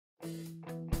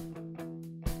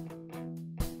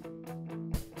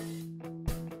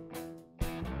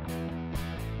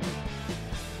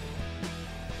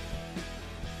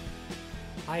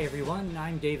Hi everyone,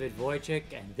 I'm David Wojcik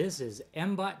and this is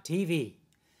MBOT TV.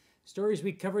 Stories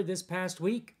we covered this past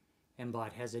week.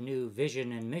 MBOT has a new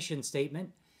vision and mission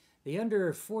statement. The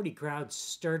under 40 crowd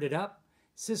stirred it up.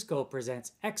 Cisco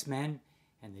presents X-Men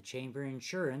and the Chamber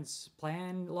Insurance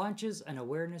Plan launches an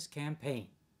awareness campaign.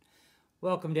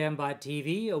 Welcome to MBOT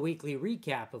TV, a weekly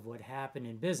recap of what happened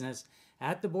in business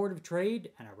at the Board of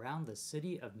Trade and around the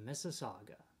city of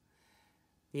Mississauga.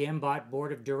 The MBOT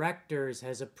Board of Directors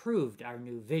has approved our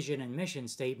new vision and mission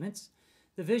statements.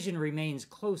 The vision remains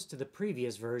close to the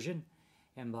previous version.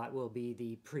 MBOT will be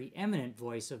the preeminent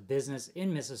voice of business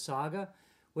in Mississauga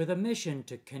with a mission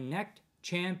to connect,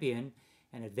 champion,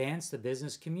 and advance the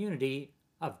business community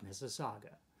of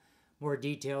Mississauga. More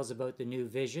details about the new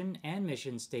vision and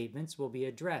mission statements will be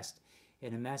addressed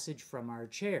in a message from our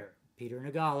chair, Peter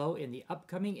Nagallo, in the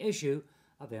upcoming issue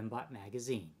of MBOT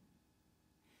Magazine.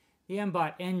 The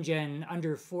MBOT NGen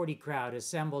Under 40 crowd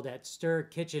assembled at Stir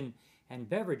Kitchen and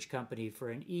Beverage Company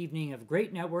for an evening of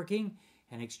great networking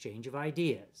and exchange of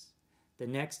ideas. The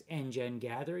next NGen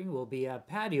gathering will be a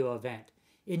patio event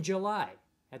in July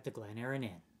at the Glen Erin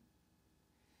Inn.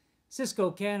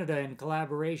 Cisco Canada, in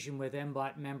collaboration with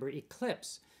MBOT member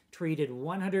Eclipse, treated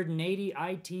 180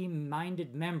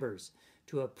 IT-minded members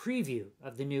to a preview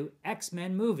of the new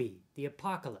X-Men movie, The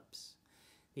Apocalypse.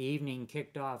 The evening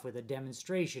kicked off with a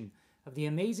demonstration of the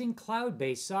amazing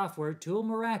cloud-based software tool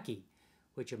Meraki,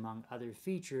 which among other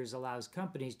features allows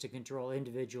companies to control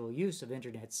individual use of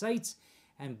internet sites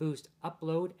and boost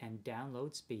upload and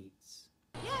download speeds.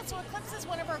 Yeah, so Eclipse is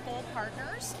one of our gold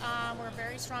partners. We're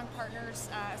very strong partners,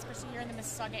 especially here in the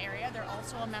Mississauga area. They're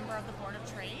also a member of the Board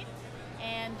of Trade.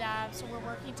 And so we're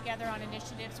working together on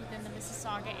initiatives within the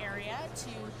Mississauga area to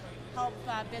help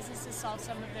businesses solve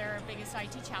some of their biggest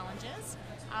IT challenges.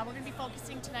 We're going to be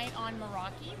focusing tonight on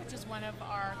Meraki, which is one of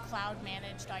our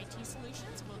cloud-managed IT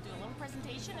solutions. We'll do a little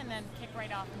presentation and then kick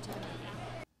right off into the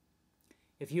movie.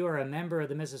 If you are a member of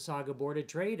the Mississauga Board of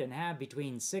Trade and have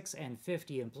between 6 and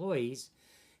 50 employees,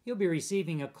 you'll be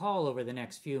receiving a call over the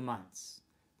next few months.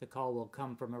 The call will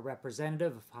come from a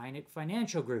representative of Heineck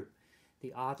Financial Group,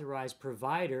 the authorized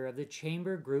provider of the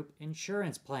Chamber Group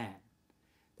Insurance Plan.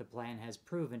 The plan has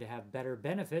proven to have better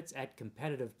benefits at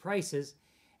competitive prices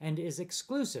and is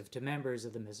exclusive to members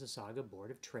of the Mississauga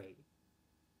Board of Trade.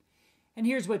 And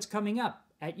here's what's coming up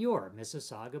at your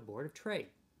Mississauga Board of Trade.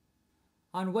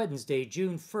 On Wednesday,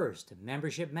 June 1st,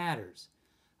 Membership Matters,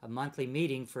 a monthly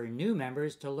meeting for new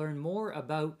members to learn more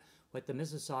about what the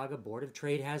Mississauga Board of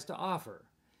Trade has to offer.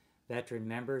 Veteran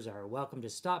members are welcome to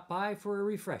stop by for a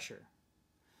refresher.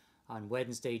 On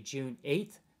Wednesday, June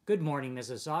 8th, Good Morning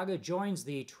Mississauga joins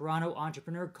the Toronto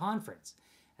Entrepreneur Conference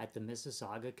at the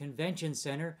Mississauga Convention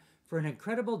Center for an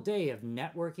incredible day of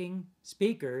networking,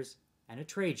 speakers, and a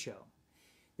trade show.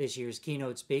 This year's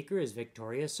keynote speaker is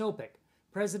Victoria Sopik,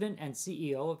 President and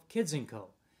CEO of Kids & Co.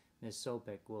 Ms.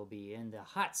 Sopik will be in the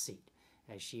hot seat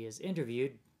as she is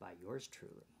interviewed by yours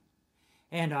truly.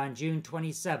 And on June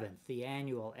 27th, the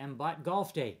annual MBOT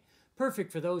Golf Day,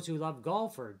 perfect for those who love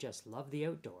golf or just love the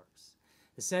outdoors.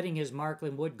 The setting is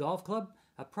Markland Wood Golf Club,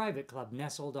 a private club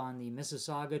nestled on the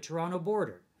Mississauga-Toronto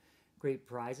border. Great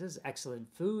prizes, excellent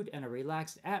food, and a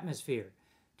relaxed atmosphere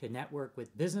to network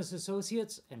with business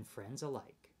associates and friends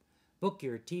alike. Book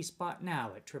your tee spot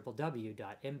now at www.mbot.com.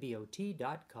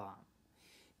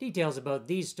 Details about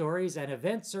these stories and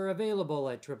events are available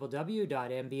at www.mbot.com.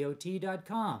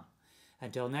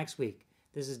 Until next week,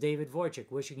 this is David Wojcik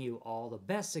wishing you all the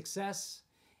best success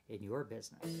in your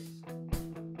business.